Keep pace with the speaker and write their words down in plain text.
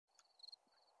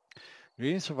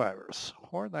Greeting survivors.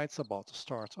 Horde night's about to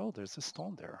start. Oh, there's a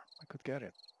stone there. I could get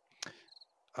it.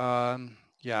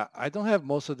 Yeah, I don't have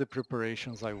most of the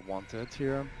preparations I wanted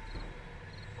here.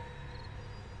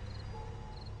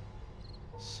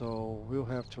 So we'll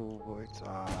have to wait.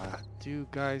 Do you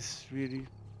guys really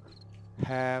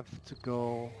have to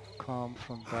come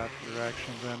from that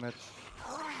direction, damn it?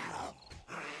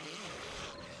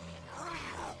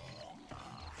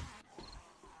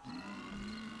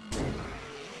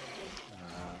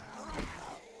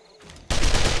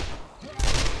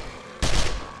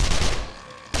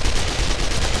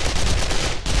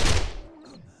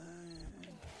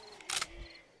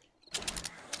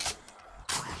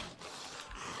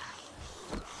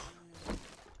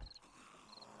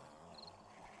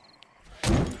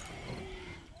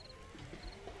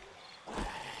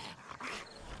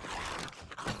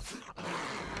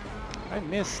 I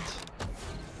missed.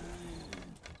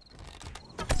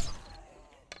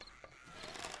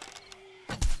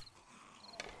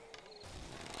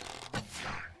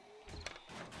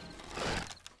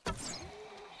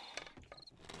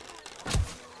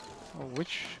 Oh,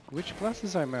 which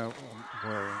glasses am I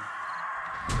wearing?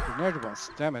 The nerd ones.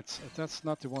 Damn it! That's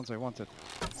not the ones I wanted.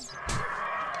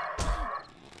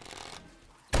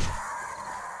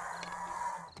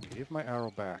 Give my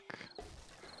arrow back.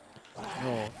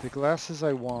 No, the glasses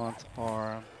I want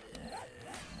are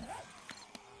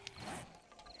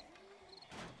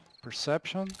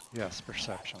perception? Yes,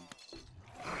 perception.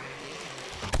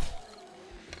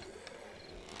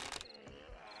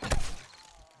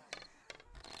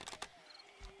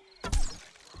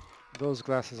 Those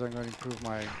glasses are going to improve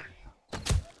my...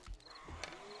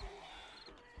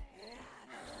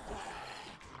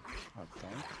 Oh,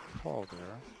 don't fall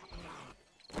there.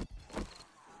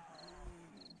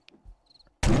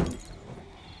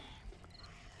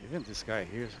 Even this guy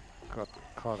here got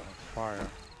caught on fire.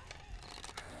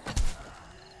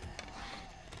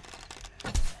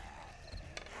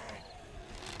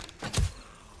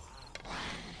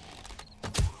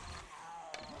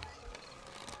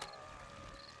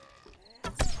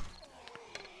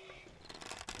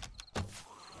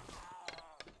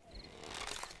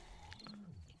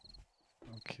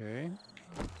 Okay.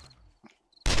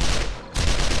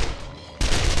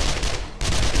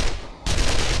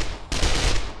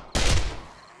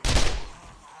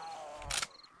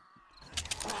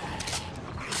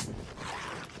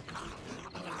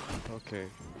 Okay.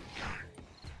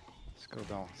 Let's go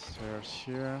downstairs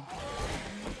here.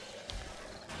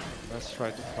 Let's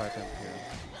try to fight him here.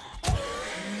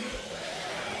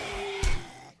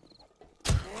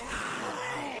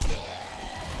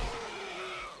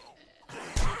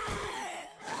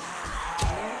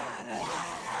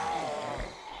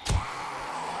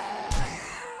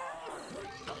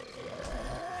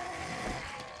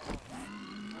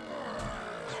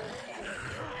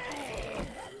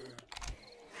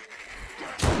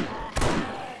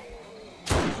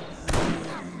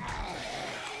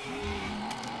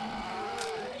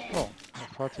 Oh, I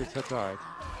thought it had died.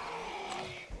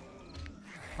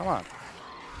 Come on.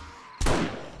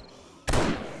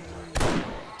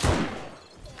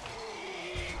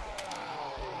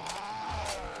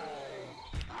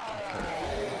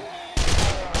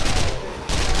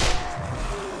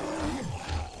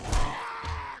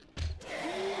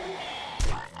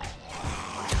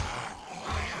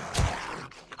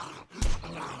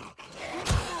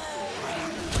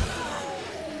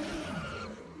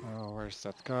 Oh, where's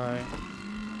that guy?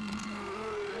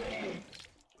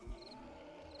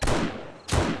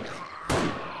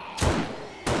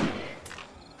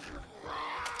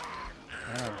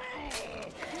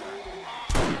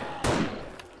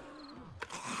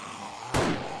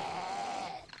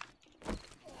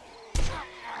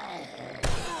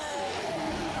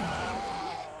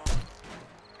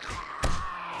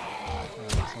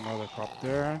 There's another cop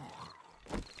there.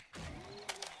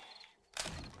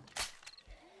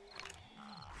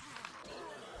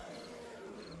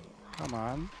 Come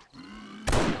on.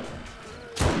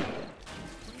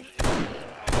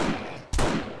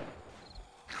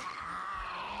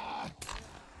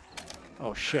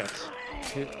 Oh shit.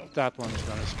 That one's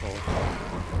gonna explode.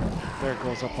 There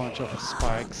goes a bunch of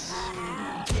spikes.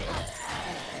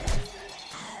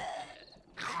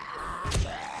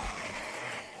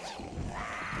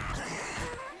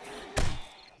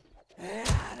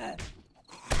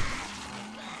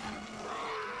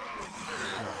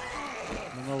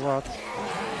 You know what?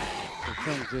 I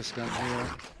think this gun here.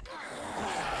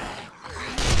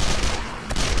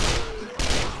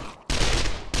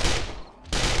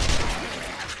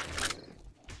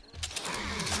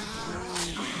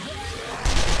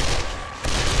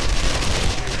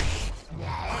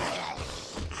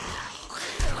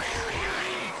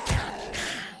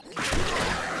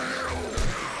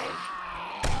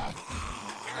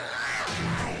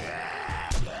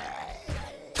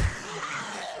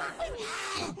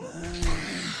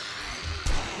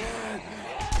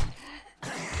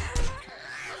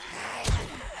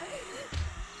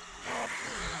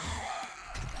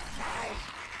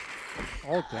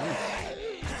 Oh, damn it.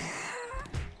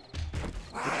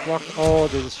 Which block? Oh,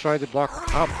 they destroyed the block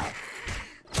up.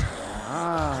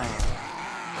 Ah,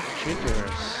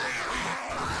 cheaters.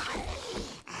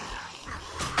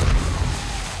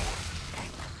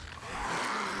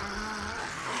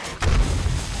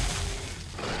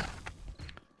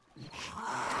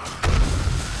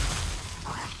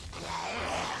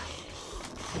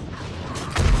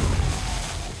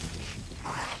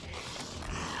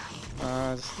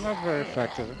 It's not very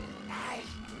effective.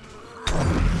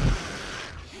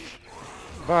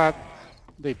 But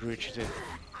they breached it.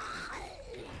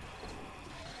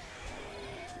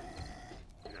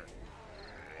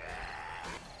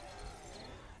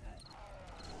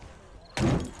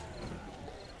 Let's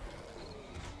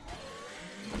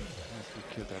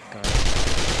kill that guy.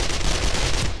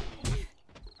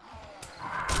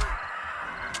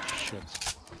 Shit.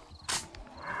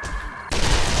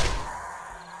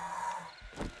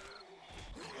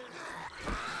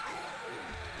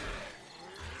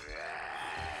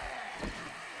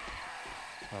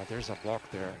 Oh, there's a block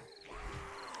there.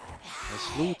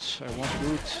 There's loot. I want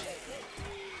loot.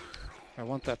 I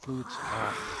want that loot.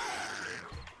 Ah.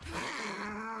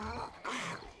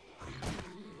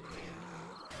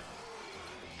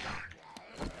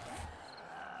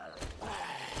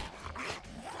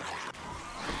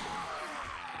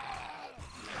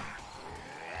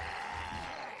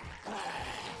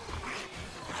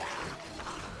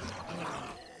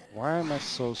 Why am I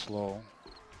so slow?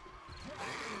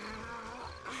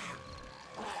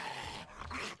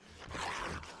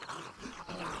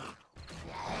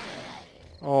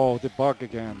 Oh, the bug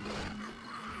again.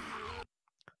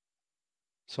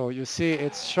 So you see,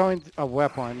 it's showing a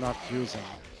weapon I'm not using.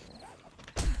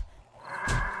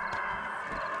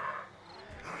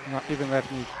 Not even let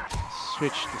me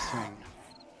switch this thing.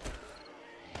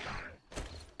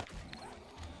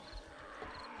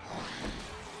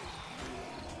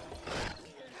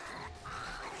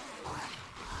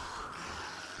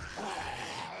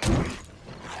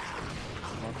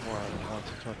 Not where I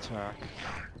wanted to attack.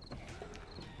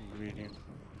 Reading.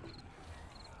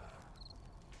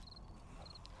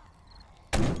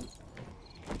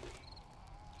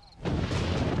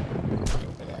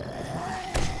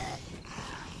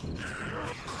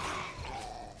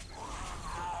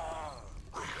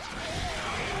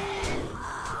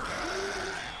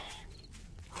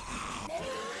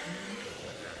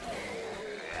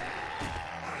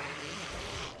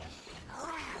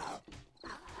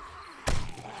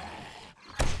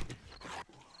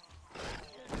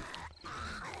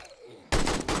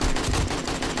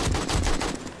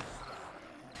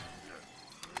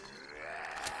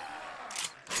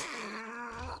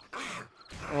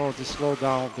 Oh, the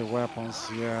slowdown of the weapons,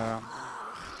 yeah.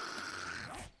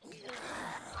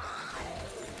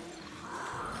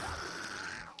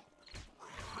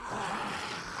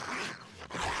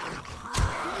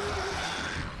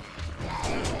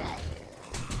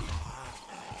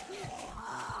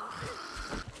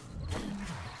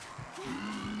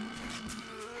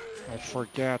 I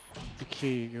forget the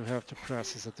key you have to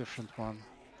press is a different one.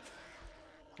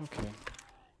 Okay.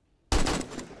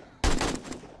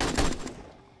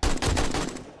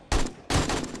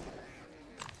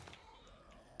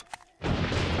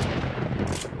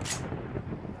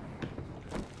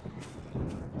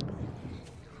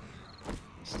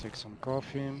 Let's take some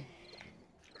coffee.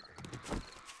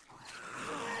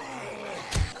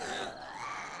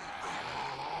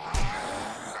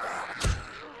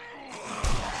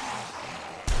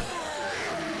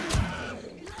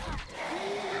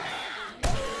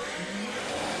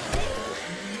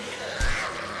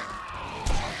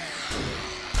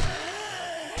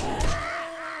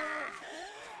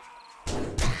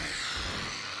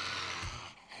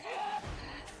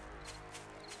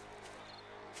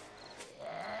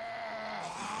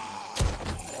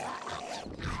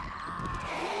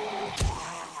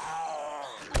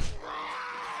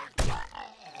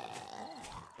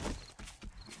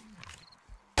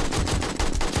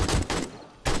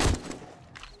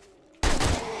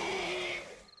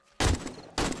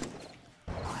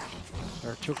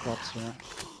 There are two cops here.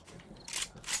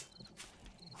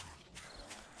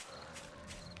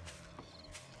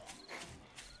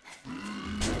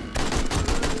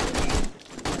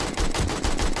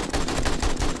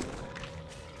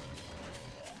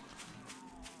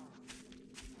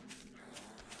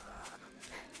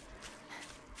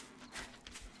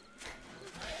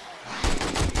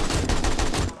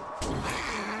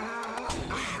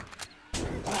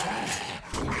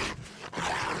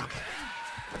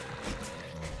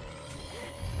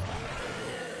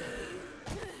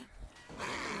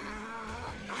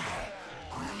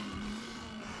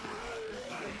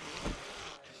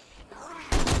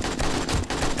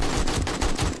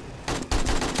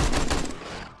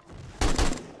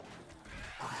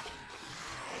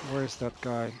 Where's that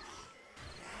guy?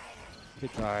 He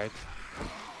died.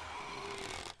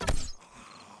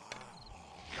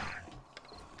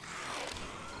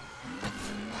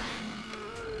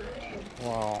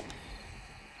 Wow.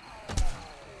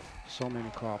 So many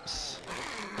cops.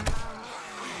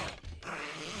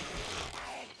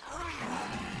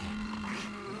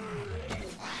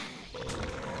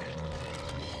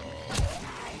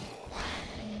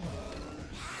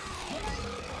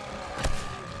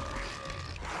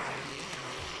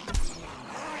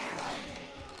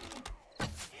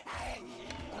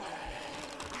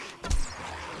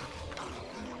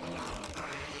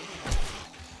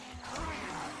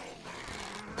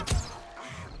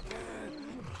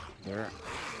 There.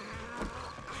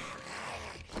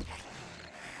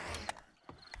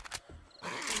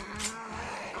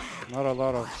 Not a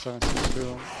lot of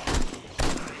 762.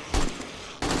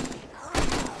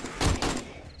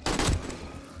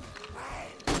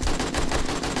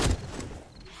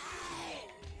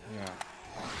 Yeah.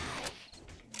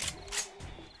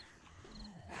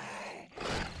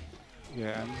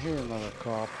 Yeah, I'm hearing another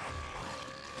cop.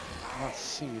 Not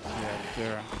seeing it yet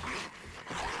there.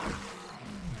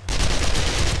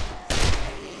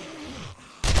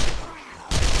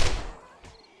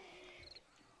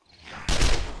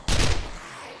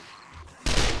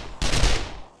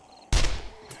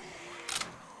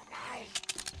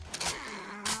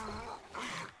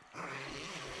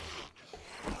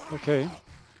 Okay.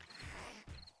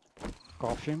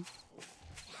 Coffee.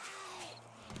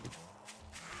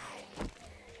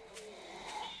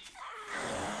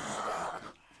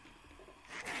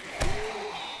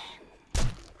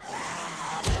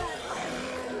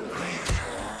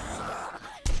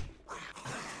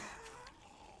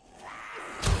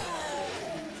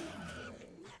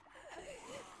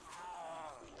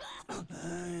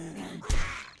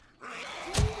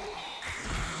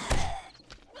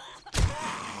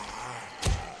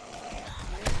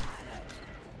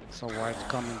 So white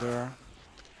coming there.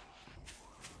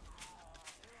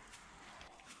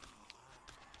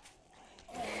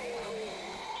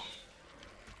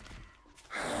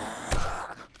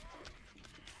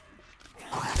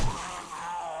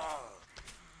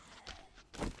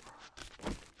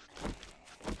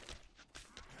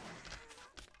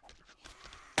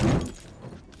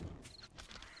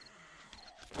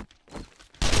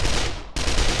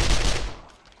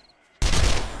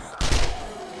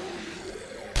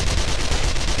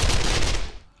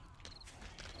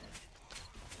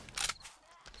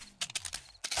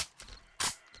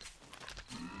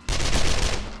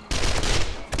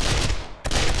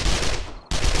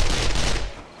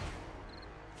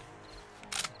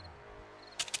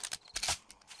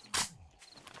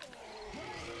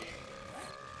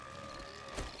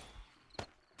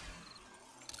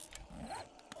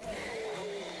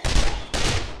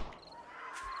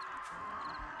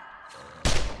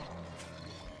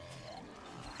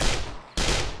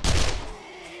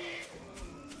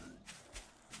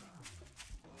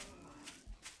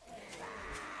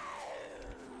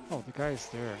 Oh, the guy's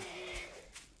there.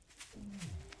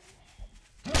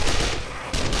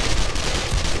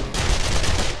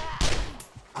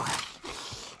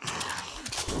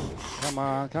 Come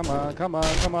on, come on, come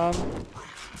on, come on.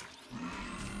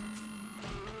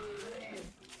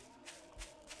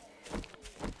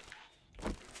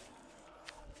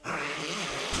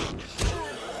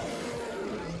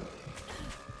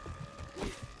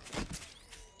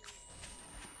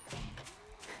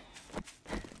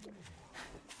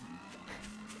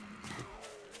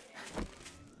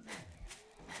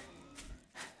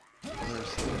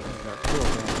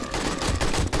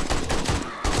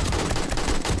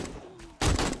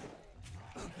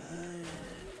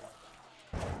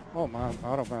 Oh man,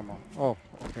 out of ammo. Oh,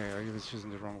 okay, I was using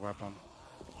the wrong weapon.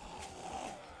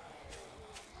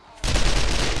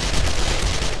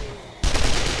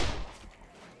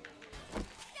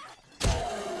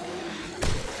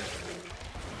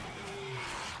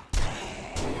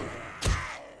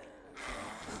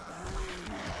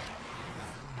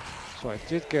 So I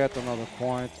did get another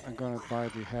point. I'm gonna buy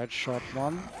the headshot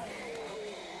one.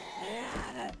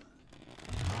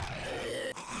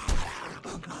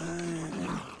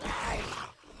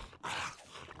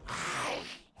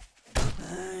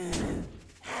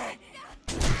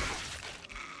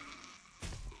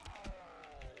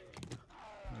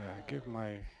 Yeah, give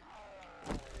my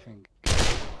thing.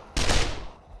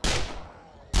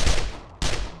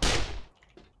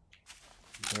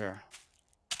 There.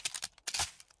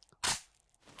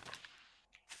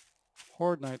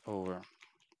 Horde night over.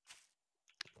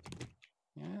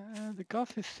 Yeah, the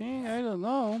coffee thing, I don't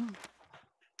know.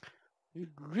 It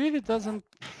really doesn't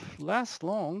last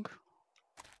long.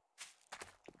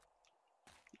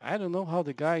 I don't know how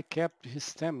the guy kept his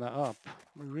stamina up.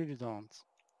 I really don't.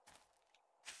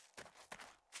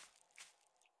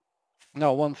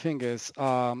 No, one thing is,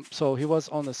 so he was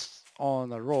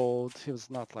on a road. He was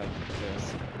not like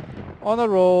this. On a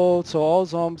road, so all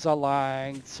zombies are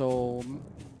lying. So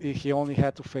he only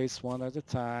had to face one at a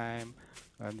time,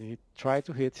 and he tried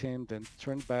to hit him, then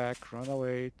turn back, run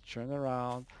away, turn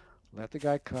around, let the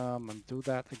guy come, and do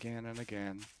that again and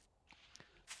again.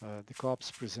 The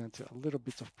cops present a little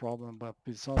bit of problem, but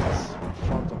with zombies in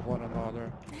front of one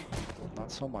another,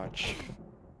 not so much.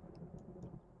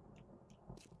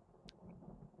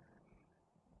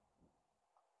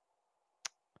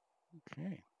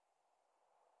 Okay.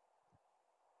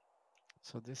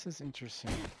 So this is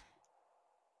interesting.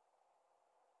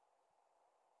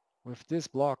 With this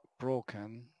block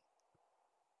broken,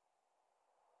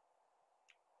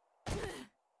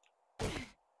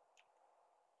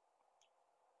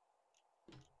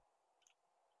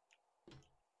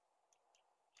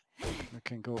 we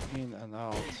can go in and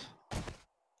out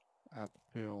at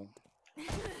will.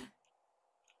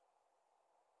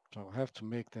 So I have to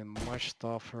make them much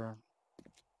tougher.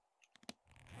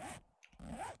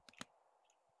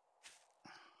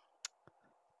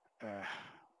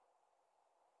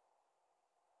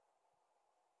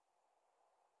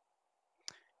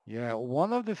 Yeah,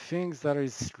 one of the things that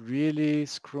is really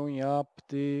screwing up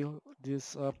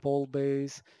this pole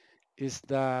base is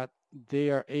that they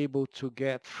are able to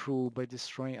get through by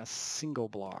destroying a single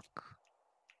block.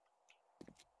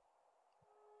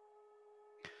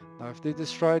 Now, if they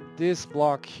destroy this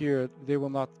block here, they will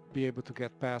not be able to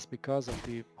get past because of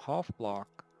the half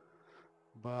block.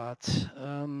 But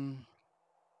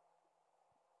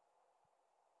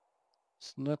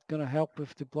it's not gonna help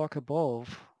with the block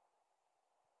above.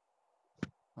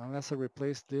 Unless I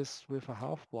replace this with a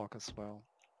half block as well.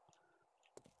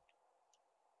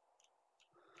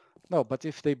 No, but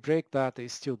if they break that, they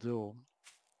still do.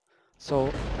 So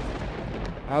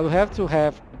I will have to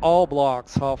have all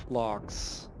blocks, half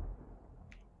blocks,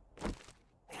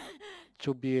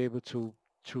 to be able to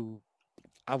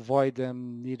avoid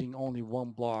them needing only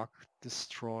one block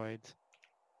destroyed.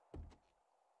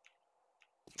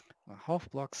 Half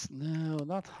blocks? No,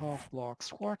 not half blocks,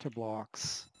 quarter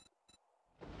blocks.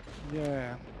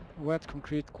 Yeah, wet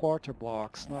concrete quarter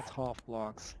blocks, not half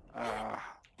blocks.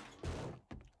 Ah.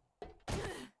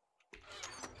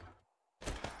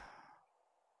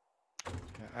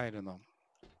 Yeah, I don't know.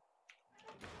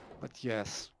 But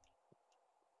yes.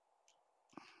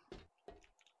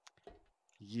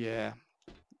 Yeah,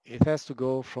 it has to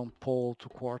go from pole to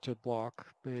quarter block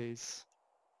base.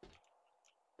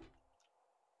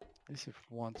 Let's see if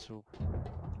we want to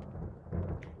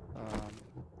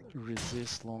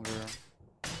resist longer.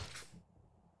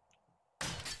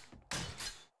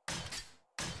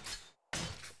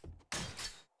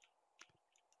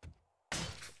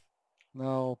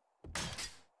 Now,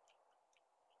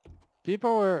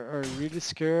 people are really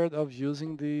scared of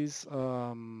using these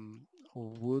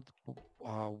wood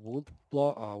wood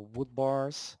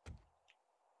bars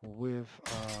with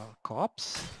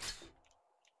cops,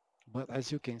 but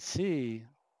as you can see,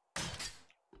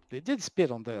 they did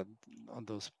spit on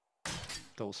those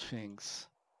things.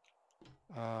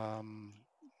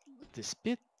 The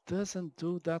spit doesn't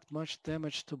do that much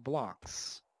damage to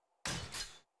blocks.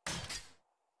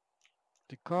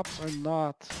 The cops are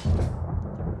not.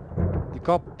 The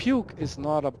cop puke is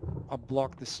not a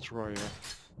block destroyer.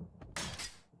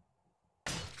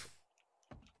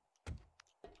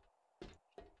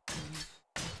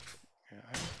 Yeah,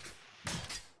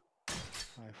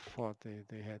 I thought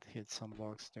they had hit some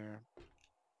blocks there.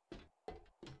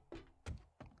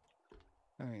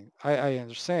 I mean, I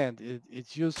understand.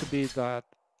 It used to be that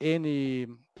any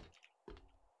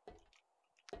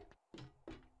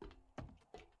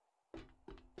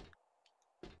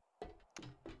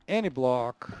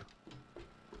block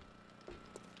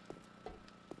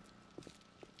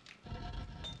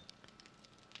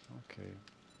okay.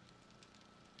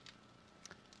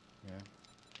 Yeah.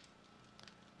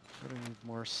 Gonna need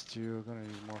more steel, gonna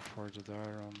need more forged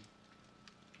iron.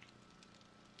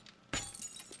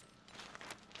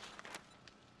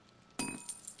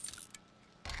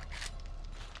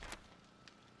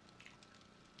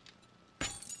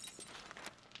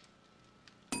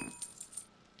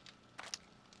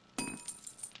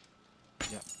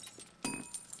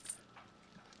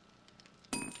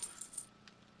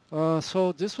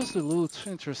 So this was the loot.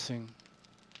 Interesting.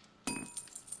 I'm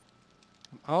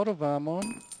out of ammo.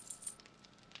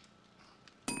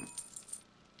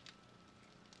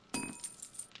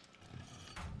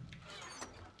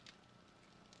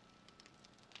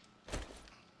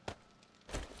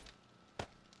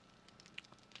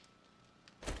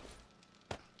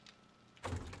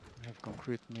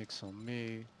 concrete mix on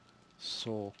me.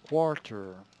 So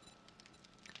quarter.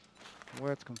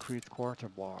 Wet concrete quarter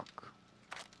block.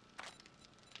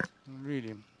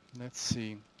 Really, let's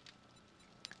see.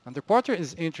 And the quarter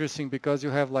is interesting because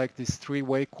you have like these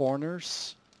three-way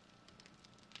corners.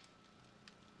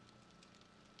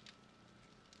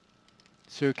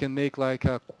 So you can make like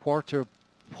a quarter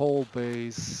pole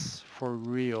base for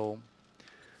real.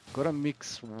 Gotta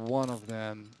mix one of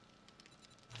them.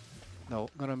 No,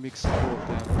 gonna mix two of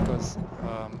them because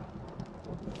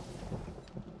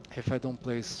if I don't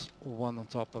place one on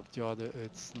top of the other,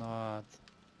 it's not,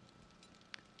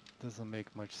 doesn't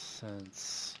make much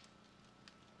sense.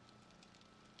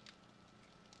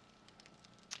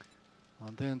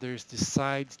 And then there's the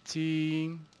side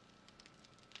T.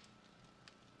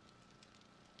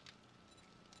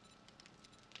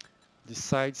 The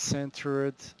side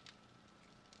centered.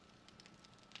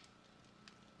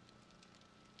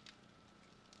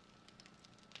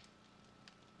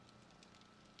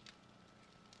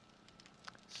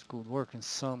 This could work in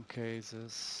some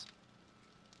cases.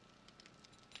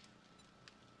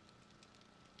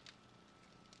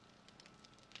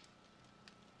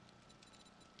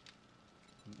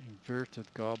 An inverted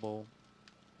gobble.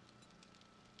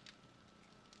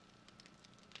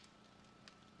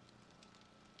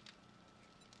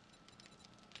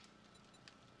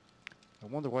 I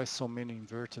wonder why so many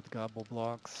inverted gobble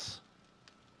blocks.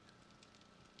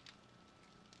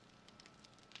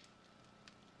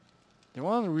 The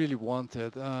one I really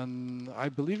wanted, and I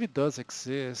believe it does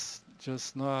exist,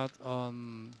 just not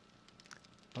on,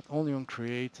 but only on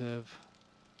creative.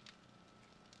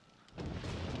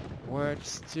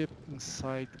 Wedge tip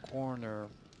inside corner,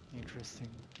 interesting.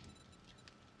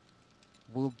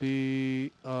 Will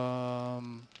be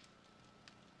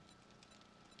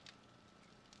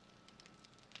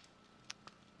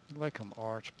like an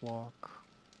arch block.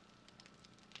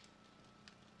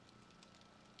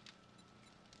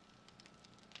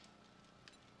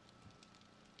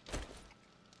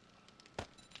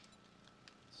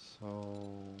 So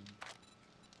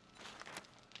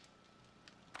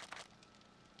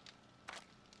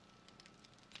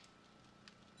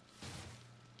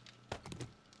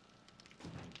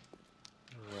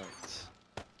right.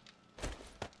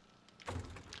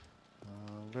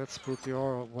 Let's put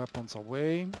your weapons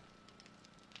away.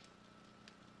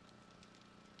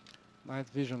 Night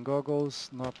vision goggles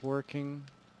not working.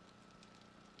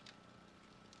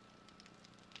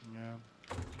 Yeah,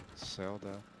 sell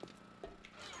that.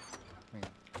 I mean,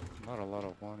 not a lot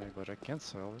of money, but I can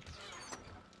sell it.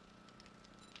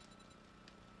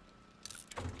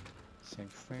 Same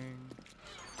thing.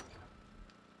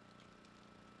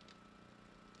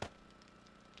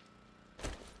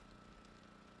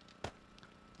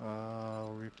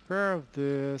 Repair of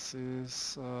this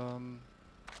is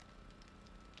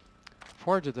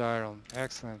forged iron.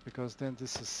 Excellent, because then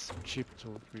this is cheap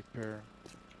to repair.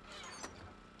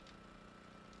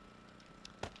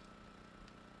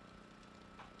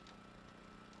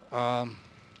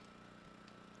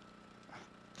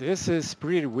 This is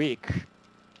pretty weak.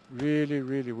 Really,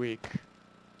 really weak.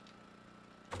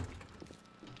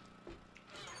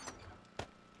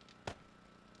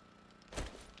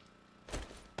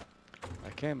 I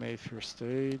can make first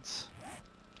aids.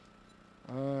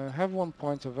 I have 1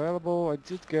 point available. I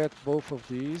did get both of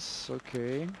these.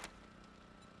 Okay.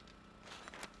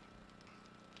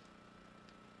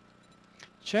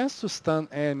 Chance to stun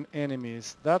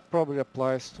enemies. That probably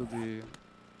applies to the...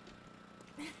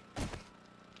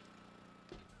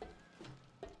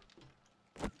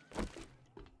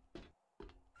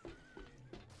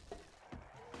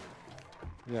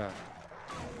 Yeah,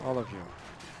 all of you.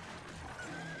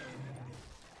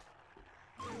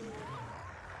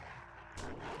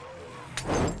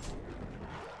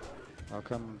 I'll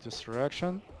come this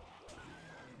direction.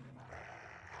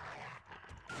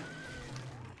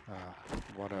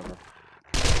 Whatever.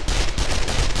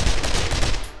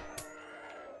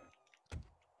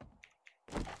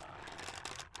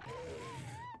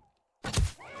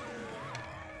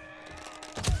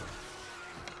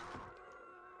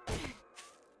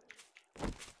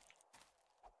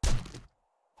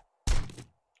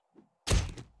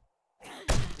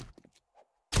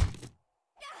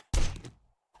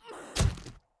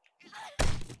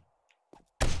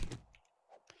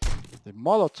 The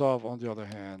Molotov, on the other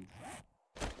hand,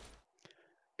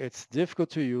 it's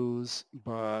difficult to use,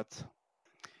 but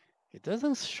it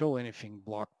doesn't show anything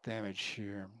block damage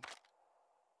here.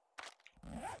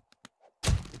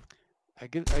 I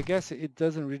guess it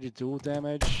doesn't really do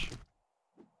damage.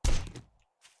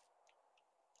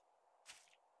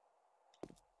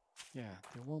 Yeah,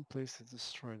 the one place it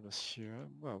destroyed was here.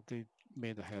 Well, they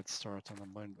made a head start on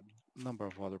a number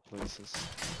of other places.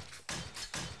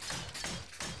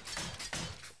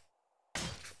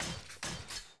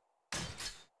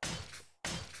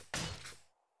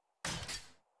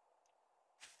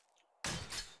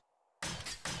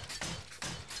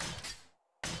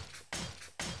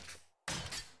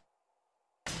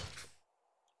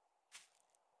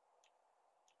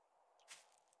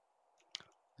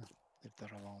 Leave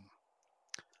that alone.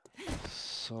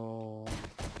 So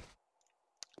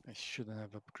I shouldn't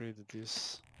have upgraded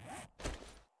this.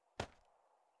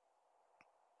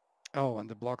 Oh, and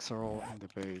the blocks are all in the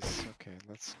base. Okay,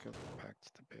 let's go back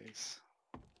to the base.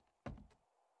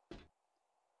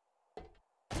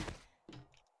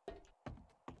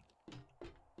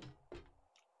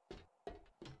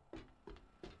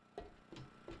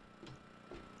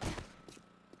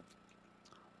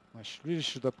 I really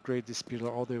should upgrade this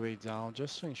pillar all the way down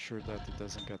just to ensure that it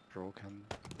doesn't get broken.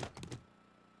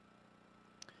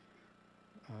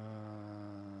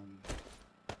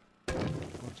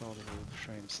 Put all the wood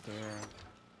frames there.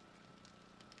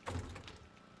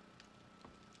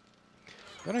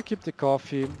 Gonna keep the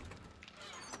coffee.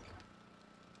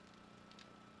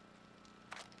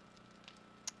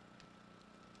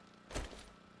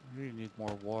 Really need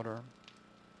more water.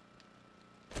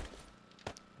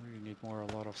 Really need more, a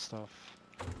lot of stuff.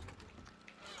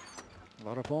 A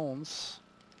lot of bones.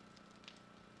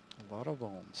 A lot of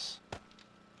bones.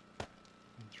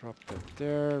 Drop that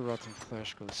there. Rotten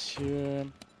flesh goes here.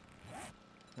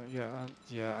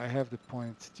 Yeah, I have the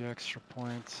point, the extra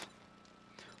point.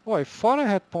 Oh, I thought I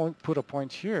had put a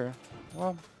point here.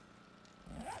 Well,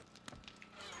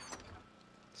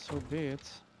 so be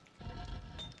it.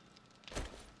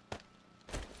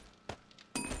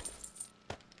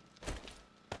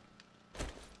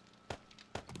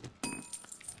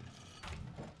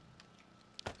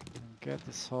 Get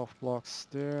the soft blocks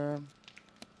there.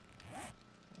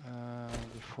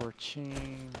 The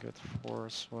 14, get 4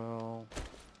 as well.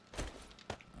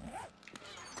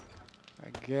 I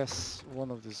guess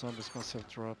one of the zombies must have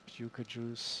dropped yucca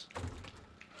juice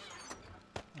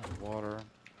and water.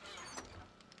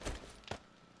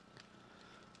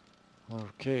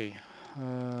 Okay,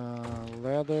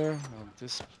 leather on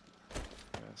this.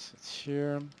 Yes, it's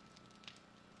here.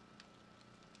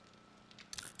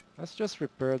 Let's just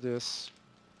repair this.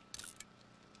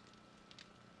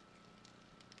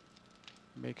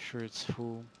 Make sure it's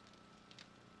full.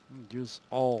 Use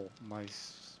all my...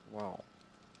 wow.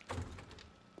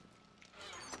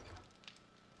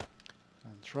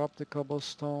 And drop the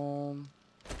cobblestone.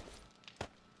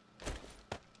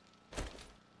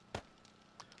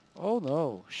 Oh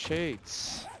no,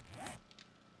 shades.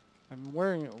 I'm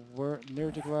wearing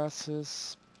near the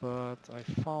glasses, but I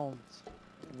found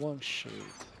one shade.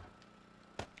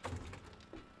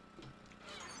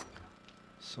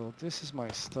 So this is my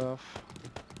stuff.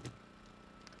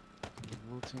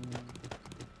 Looting.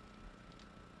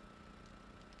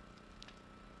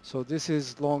 So this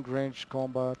is long range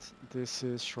combat, this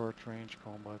is short range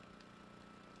combat.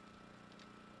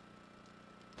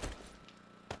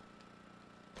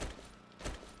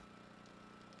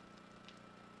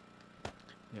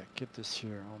 Yeah, keep this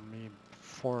here on me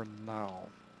for now.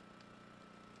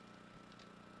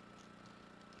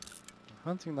 The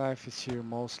hunting knife is here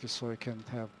mostly so I can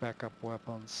have backup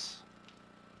weapons.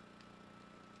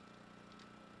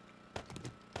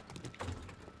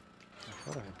 I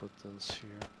thought I put those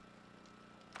here.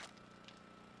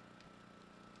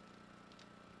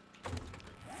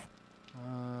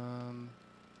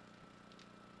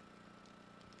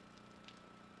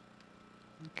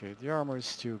 Okay, the armor is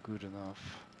still good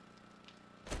enough.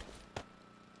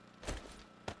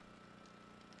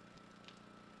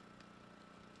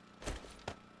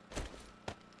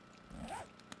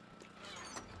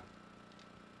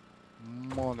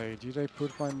 Money, did I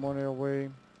put my money away?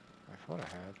 I thought I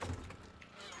had.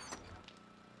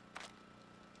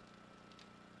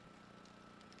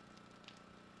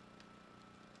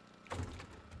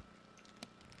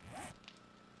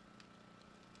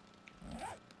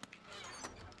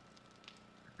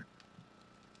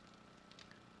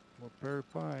 Berry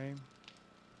pie.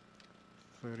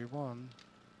 31.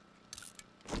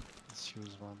 Let's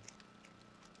use one.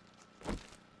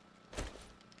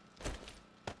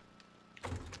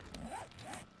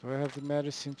 Do I have the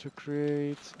medicine to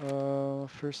create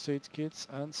first aid kits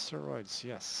and steroids?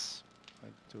 Yes, I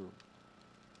do.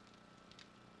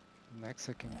 Next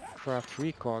I can craft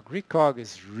recog. Recog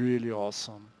is really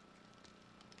awesome.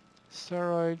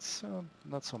 Steroids,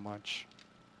 not so much.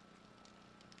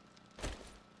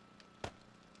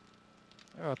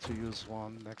 I ought to use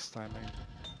one next time.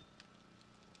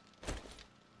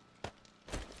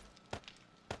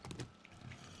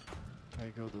 I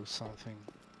go do something.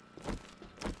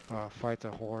 Fight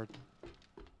a horde.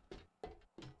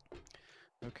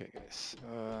 Okay, guys.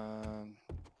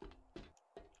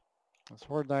 As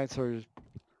horde nights are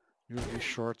usually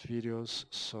short videos,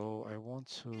 so I want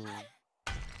to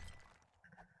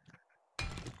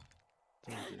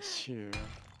do this here.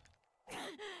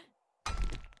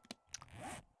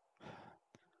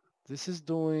 This is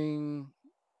doing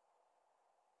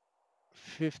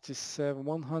 57,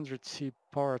 100 C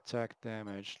power attack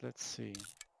damage. Let's see.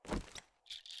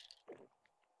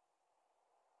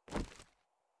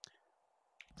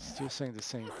 Still saying the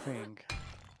same thing.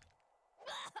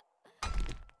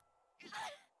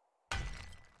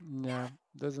 Yeah,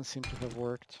 doesn't seem to have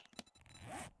worked.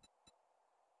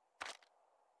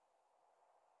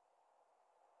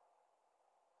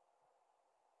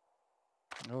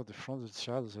 Oh, the fronted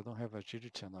shadows, I don't have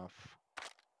agility enough.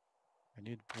 I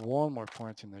need one more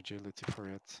point in agility for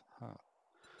it. Huh.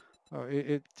 Oh,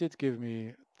 it did give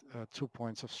me 2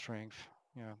 points of strength.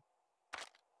 Yeah.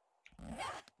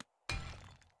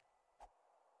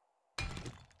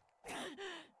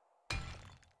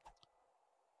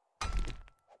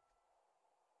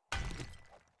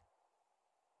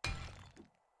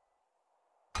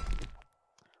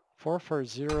 Four four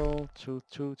zero two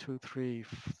two two three.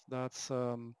 That's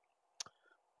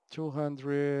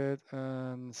 200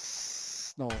 and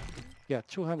no, yeah,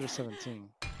 217.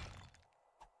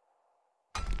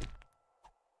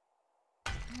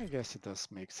 I guess it does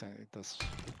make sense. It does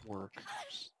work.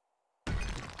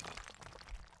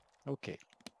 Okay.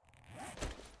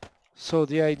 So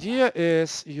the idea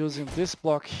is using this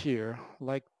block here,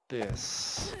 like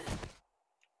this,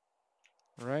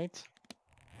 right?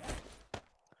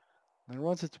 I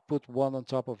wanted to put one on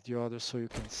top of the other so you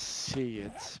can see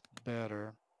it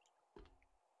better.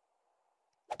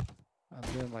 And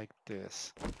then like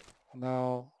this.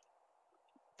 Now,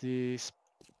 the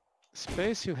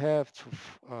space you have to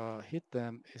hit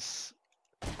them is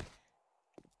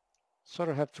sort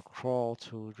of have to crawl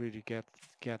to really get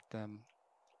them.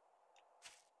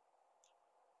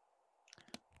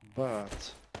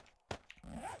 But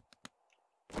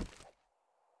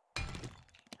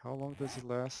how long does it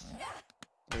last?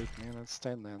 8 minutes,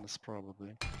 10 minutes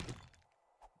probably.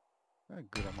 A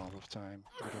good amount of time.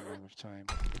 Good amount of time.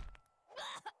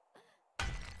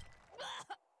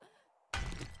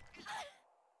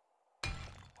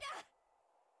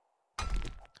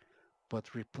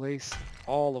 But replace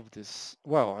all of this.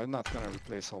 Well, I'm not gonna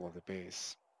replace all of the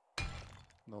base.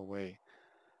 No way.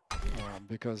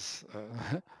 Because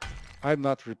I'm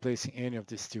not replacing any of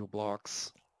these steel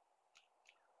blocks.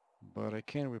 But I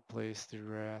can replace the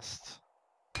rest.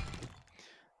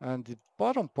 And the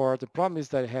bottom part, the problem is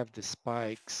that I have the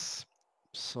spikes.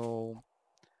 So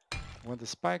when the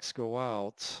spikes go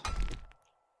out,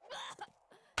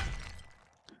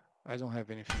 I don't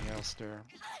have anything else there.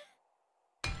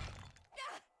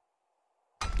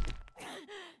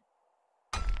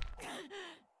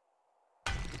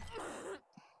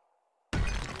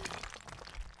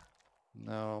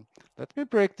 Now, let me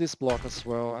break this block as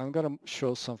well. I'm gonna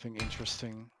show something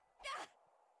interesting.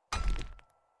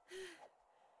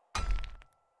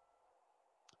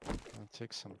 I'll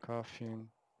take some coffee.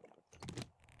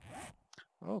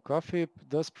 Oh, coffee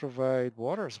does provide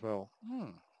water as well.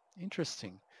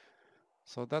 Interesting.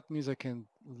 So that means I can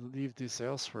leave this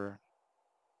elsewhere.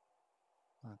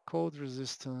 Cold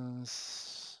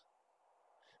resistance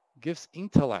gives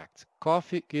intellect.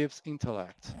 Coffee gives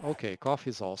intellect. Okay,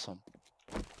 coffee is awesome.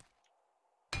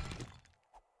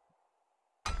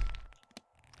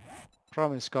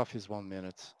 Problem is coffee is 1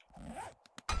 minute.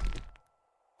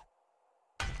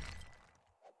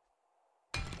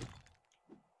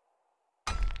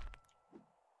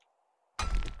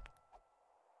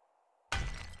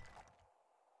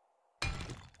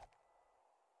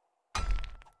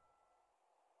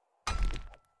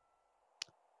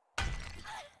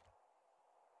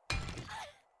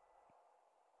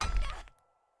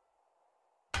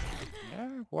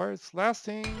 Yeah, while it's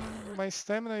lasting, my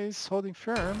stamina is holding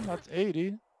firm at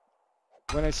 80.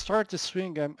 When I start the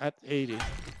swing, I'm at 80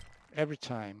 every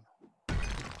time.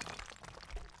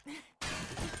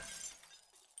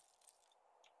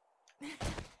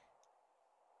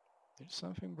 Did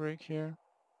something break here?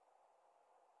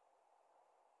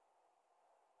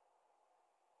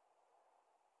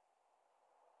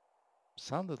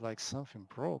 Sounded like something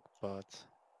broke, but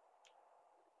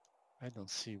I don't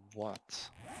see what.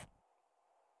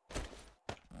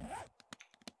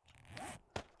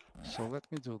 So let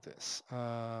me do this.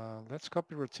 Let's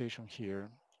copy rotation here.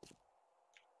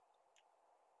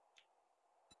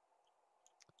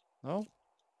 No?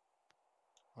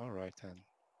 All right then.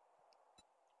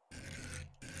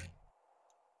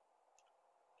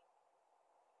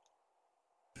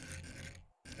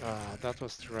 That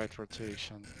was the right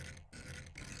rotation.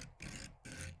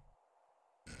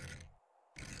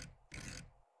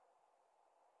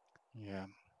 Yeah.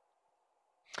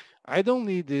 I don't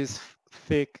need this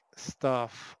thick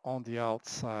stuff on the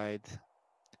outside.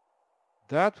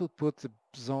 That would put the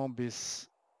zombies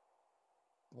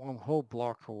one whole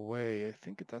block away. I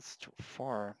think that's too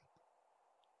far.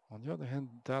 On the other hand,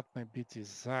 that might be the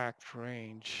exact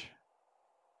range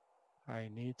I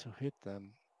need to hit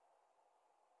them.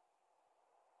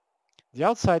 The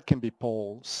outside can be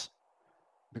poles,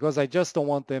 because I just don't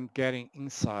want them getting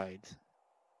inside.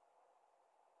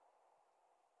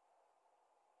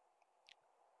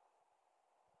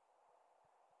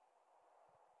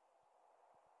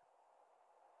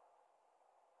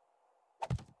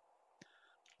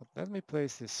 But let me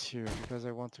place this here because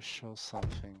I want to show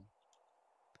something.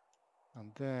 And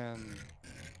then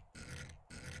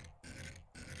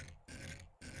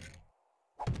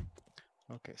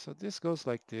okay, so this goes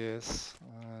like this,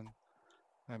 and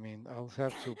I mean I'll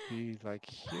have to be like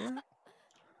here.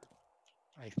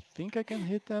 I think I can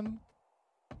hit them.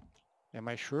 Am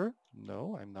I sure?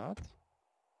 No, I'm not.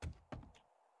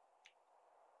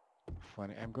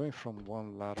 Funny, I'm going from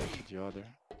one ladder to the other.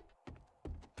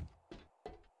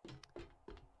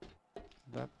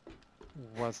 That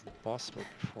wasn't possible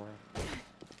before.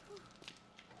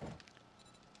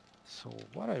 So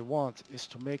what I want is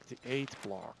to make the 8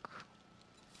 block.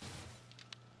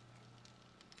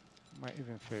 Might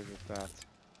even favorite that.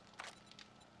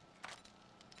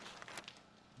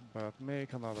 But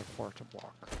make another quarter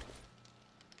block.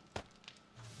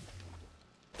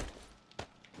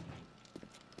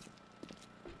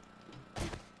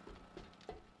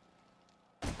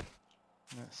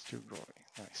 Still growing,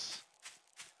 nice.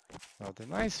 Now the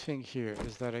nice thing here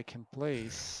is that I can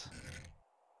place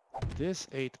this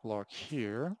 8 block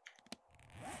here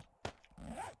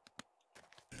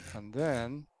and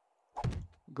then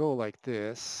go like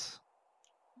this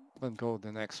and go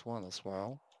the next one as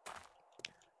well.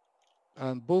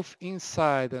 And both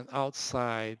inside and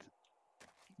outside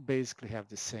basically have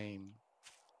the same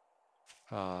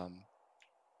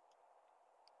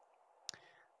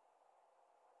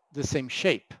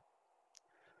shape.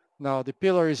 Now the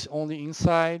pillar is only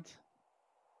inside.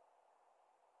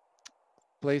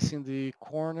 Placing the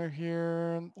corner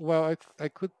here. Well, I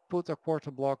could put a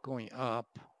quarter block going up.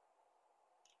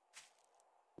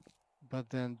 But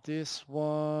then this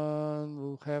one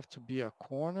will have to be a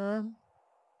corner.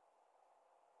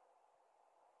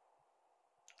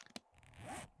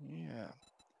 Yeah.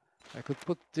 I could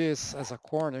put this as a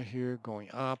corner here going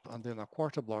up and then a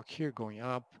quarter block here going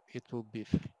up. It will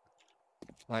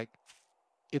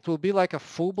be like a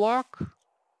full block,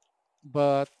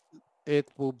 but it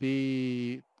will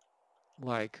be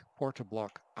like quarter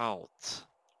block out.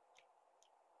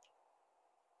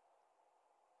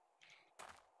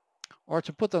 Or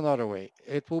to put another way,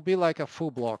 it will be like a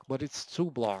full block, but it's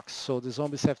 2 blocks. So the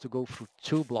zombies have to go through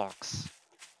 2 blocks.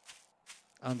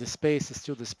 And the space is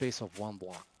still the space of 1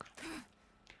 block.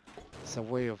 It's a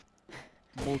way of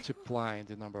multiplying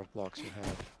the number of blocks you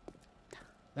have.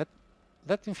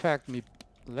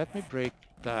 Let me break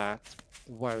that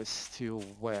while it's still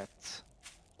wet.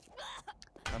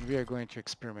 And we are going to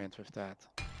experiment with that.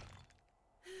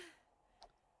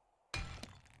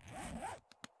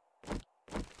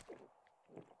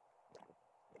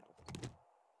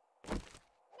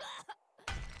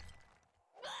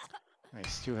 I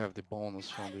still have the bonus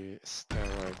from the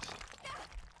steroids.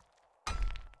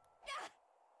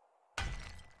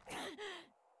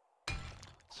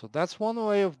 So that's one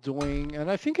way of doing, and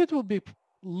I think it will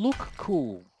look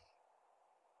cool.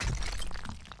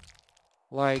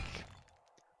 Like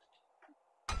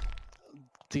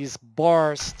these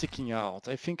bars sticking out.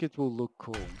 I think it will look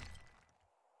cool.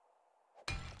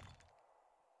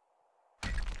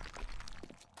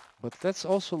 But let's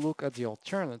also look at the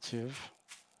alternative.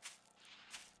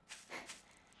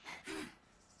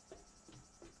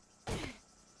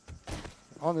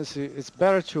 Honestly, it's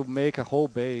better to make a whole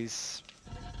base.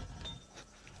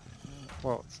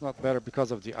 Well, it's not better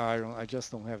because of the iron. I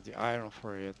just don't have the iron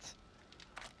for it.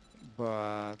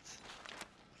 But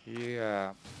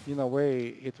yeah, in a way,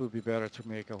 it would be better to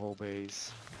make a whole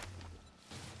base.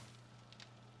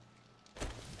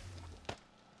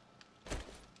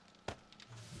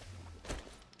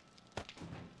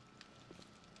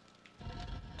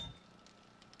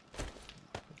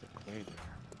 Put the clay there.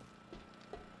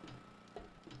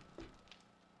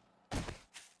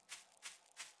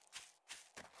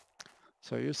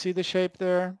 So you see the shape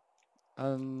there?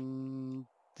 And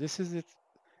this is the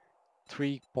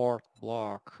 3-part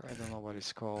block. I don't know what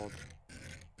it's called.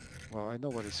 Well, I know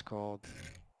what it's called.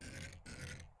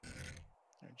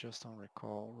 just don't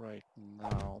recall right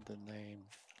now the name.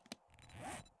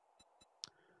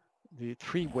 The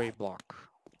three-way block.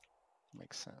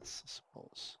 Makes sense, I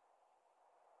suppose.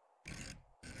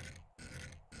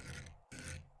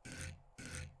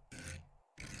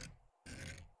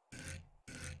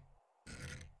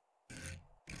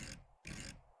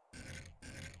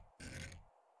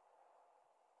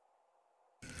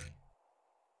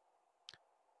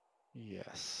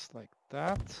 Yes, like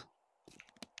that.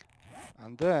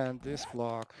 And then this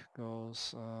block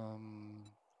goes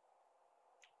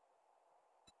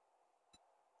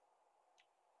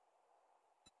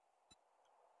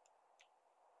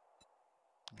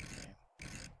okay.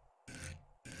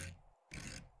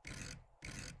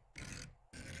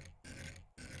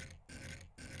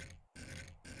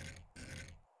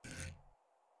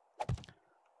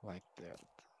 Like that.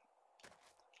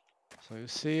 So you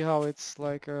see how it's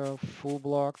like a full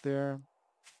block there?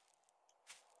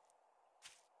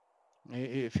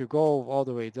 If you go all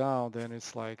the way down, then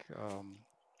it's like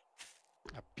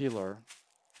a pillar.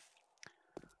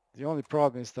 The only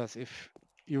problem is that if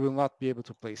you will not be able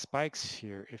to place spikes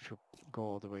here if you go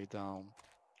all the way down.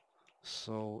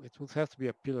 So it would have to be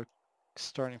a pillar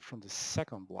starting from the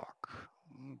second block.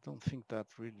 I don't think that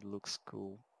really looks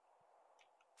cool.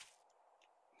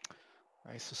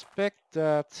 I suspect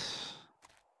that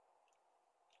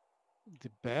the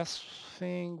best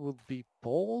thing would be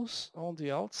poles on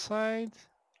the outside.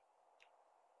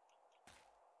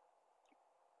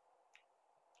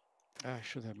 I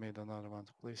should have made another one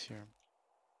to place here.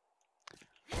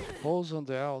 Poles on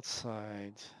the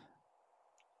outside.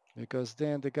 Because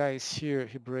then the guy is here,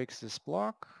 he breaks this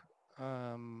block.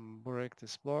 Break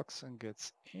these blocks and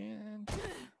gets in.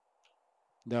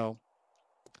 No.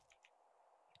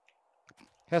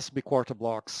 Has to be quarter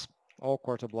blocks. All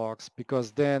quarter blocks.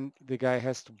 Because then the guy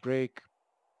has to break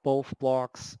both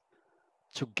blocks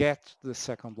to get to the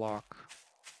second block.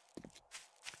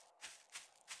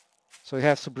 So he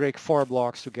has to break 4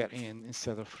 blocks to get in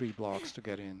instead of 3 blocks to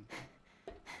get in.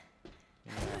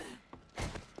 Yeah.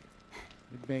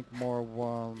 You make more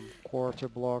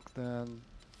 1/4 block then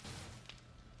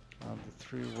on the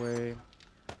 3-way.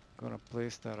 Gonna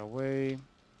place that away.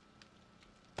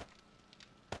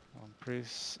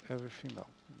 Place everything. No.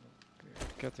 Okay.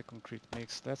 Get the concrete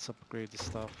mix. Let's upgrade the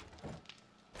stuff.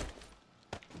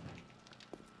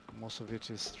 Most of it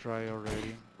is dry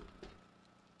already.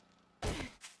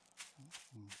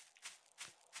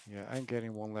 Yeah, I'm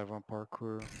getting 1 level on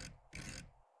parkour.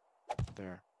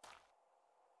 There.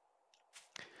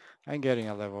 I'm getting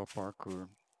a level of parkour.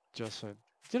 Just so...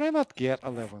 Did I not get a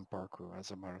level in parkour,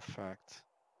 as a matter of fact?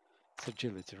 It's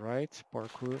agility, right?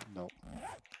 Parkour? No.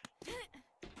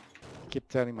 I keep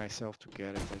telling myself to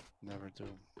get it, I never do.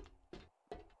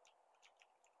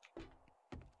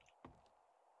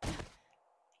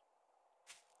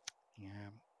 Yeah.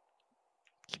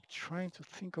 Keep trying to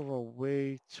think of a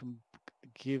way to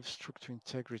give structure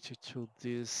integrity to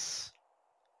these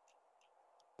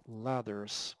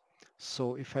ladders.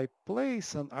 So if I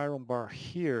place an iron bar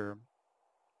here,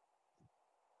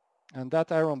 and that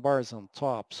iron bar is on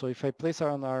top, so if I place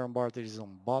an iron bar that is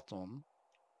on bottom,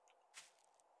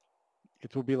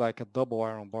 it will be like a double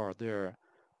iron bar there,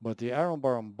 but the iron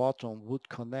bar on bottom would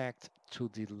connect to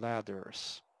the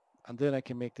ladders. And then I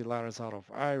can make the ladders out of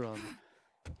iron.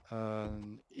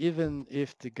 Even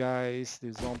if the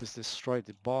zombies destroy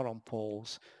the bottom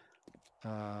poles,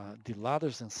 the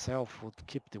ladders themselves would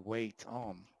keep the weight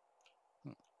on.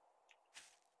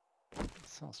 That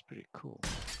sounds pretty cool.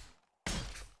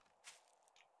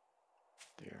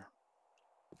 There.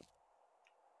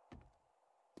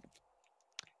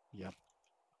 Yep.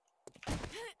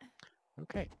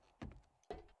 Okay.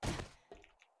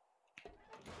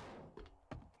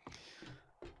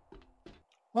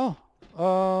 Well,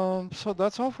 so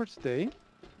that's all for today.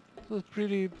 It was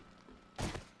pretty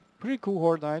cool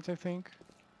horde night, I think.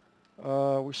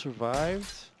 We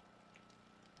survived.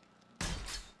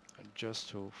 And just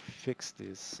to fix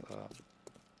this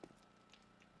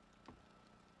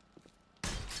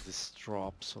this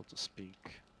drop, so to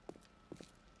speak.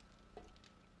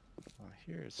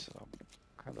 Here it's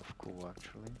kind of cool,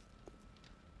 actually.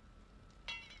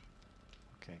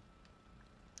 Okay.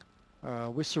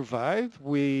 We survived.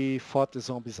 We fought the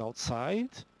zombies outside,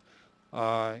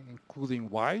 including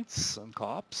whites and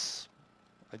cops.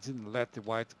 I didn't let the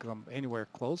white come anywhere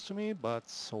close to me, but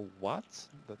so what?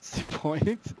 That's the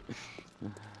point.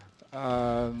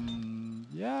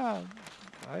 Yeah,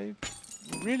 I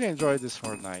really enjoyed this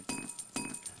horde night.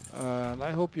 And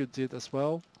I hope you did as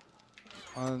well.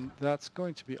 And that's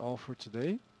going to be all for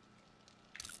today.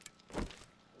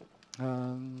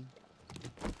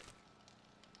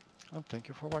 And thank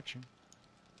you for watching.